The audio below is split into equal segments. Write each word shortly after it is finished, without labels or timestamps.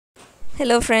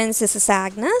Hello friends, this is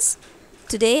Agnes.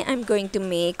 Today I'm going to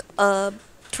make a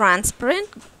transparent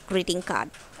greeting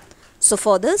card. So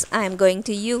for this I am going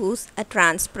to use a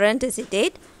transparent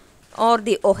acetate or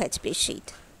the OHP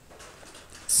sheet.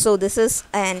 So this is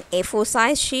an A4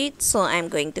 size sheet, so I'm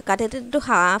going to cut it into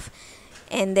half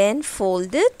and then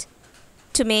fold it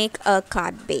to make a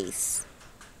card base.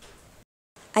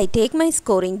 I take my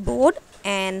scoring board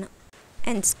and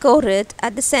score it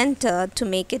at the center to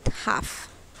make it half.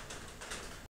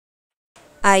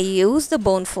 I use the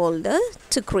bone folder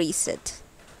to crease it.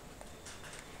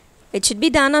 It should be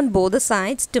done on both the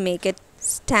sides to make it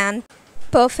stand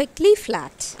perfectly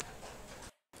flat.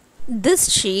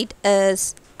 This sheet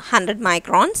is 100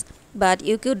 microns, but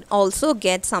you could also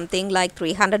get something like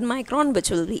 300 micron, which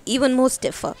will be even more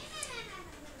stiffer.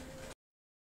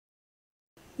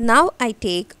 Now I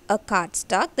take a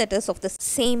cardstock that is of the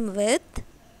same width,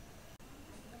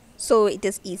 so it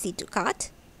is easy to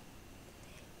cut.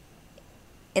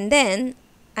 And then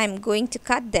I'm going to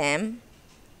cut them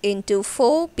into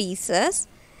 4 pieces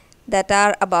that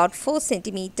are about 4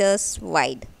 centimeters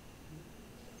wide.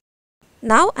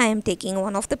 Now I am taking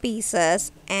one of the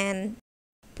pieces and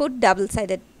put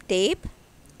double-sided tape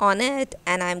on it,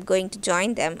 and I'm going to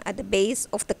join them at the base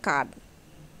of the card.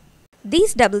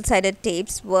 These double-sided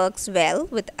tapes works well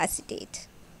with acetate.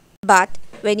 But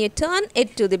when you turn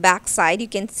it to the back side, you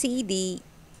can see the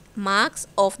marks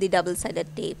of the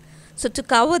double-sided tape. So to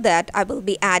cover that, I will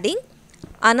be adding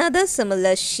another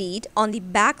similar sheet on the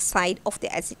back side of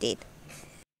the acetate.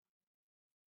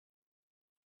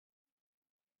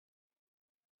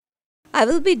 I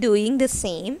will be doing the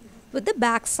same with the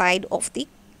back side of the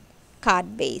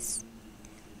card base.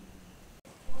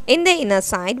 In the inner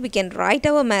side, we can write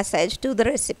our message to the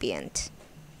recipient.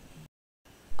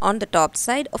 On the top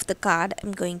side of the card,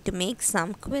 I'm going to make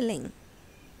some quilling.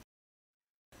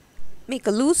 Make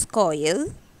a loose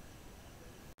coil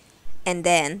and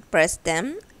then press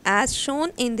them as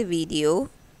shown in the video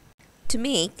to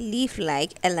make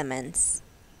leaf-like elements.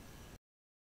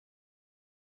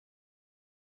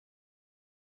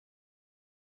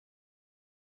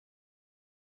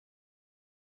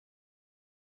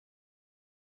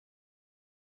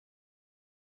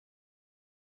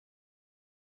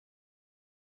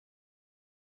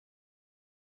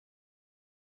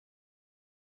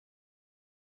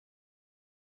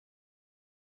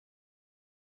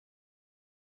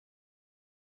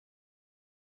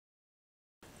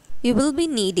 You will be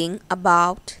needing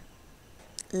about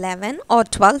 11 or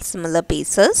 12 similar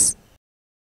pieces,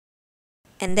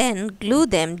 and then glue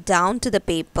them down to the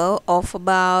paper of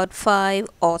about 5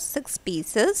 or 6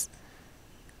 pieces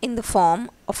in the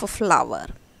form of a flower.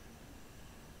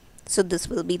 So this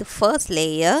will be the first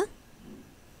layer.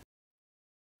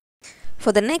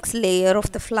 For the next layer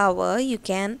of the flower, you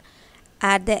can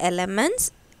add the elements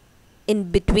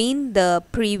in between the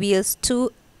previous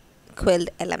 2 quilled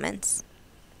elements.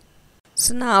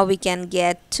 So now we can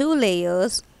get 2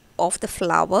 layers of the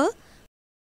flower.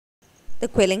 The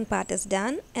quilling part is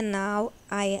done, and now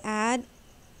I add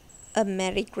a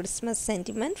Merry Christmas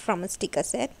sentiment from a sticker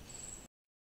set.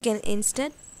 You can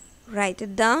instead write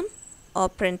it down or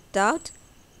print it out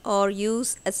or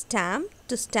use a stamp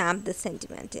to stamp the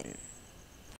sentiment in.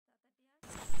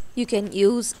 You can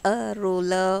use a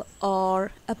ruler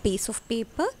or a piece of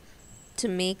paper to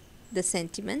make the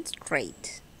sentiment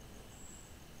straight.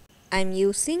 I'm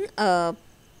using a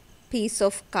piece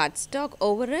of cardstock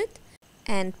over it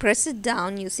and press it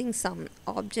down using some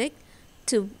object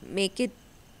to make it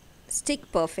stick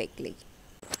perfectly.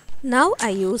 Now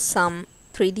I use some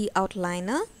 3D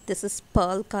outliner. This is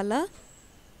pearl color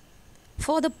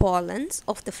for the pollens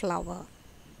of the flower.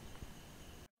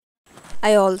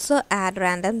 I also add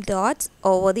random dots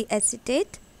over the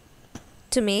acetate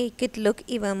to make it look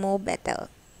even more better.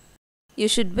 You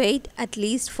should wait at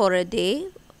least for a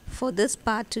day for this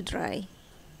part to dry.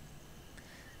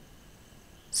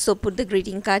 So put the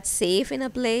greeting card safe in a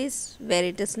place where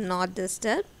it is not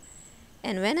disturbed,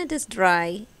 and when it is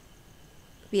dry,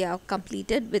 we are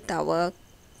completed with our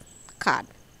card.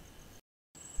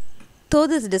 Though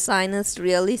this design is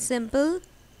really simple,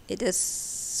 it is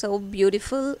so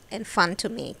beautiful and fun to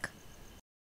make.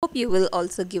 Hope you will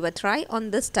also give a try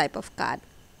on this type of card.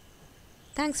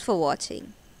 Thanks for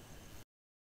watching.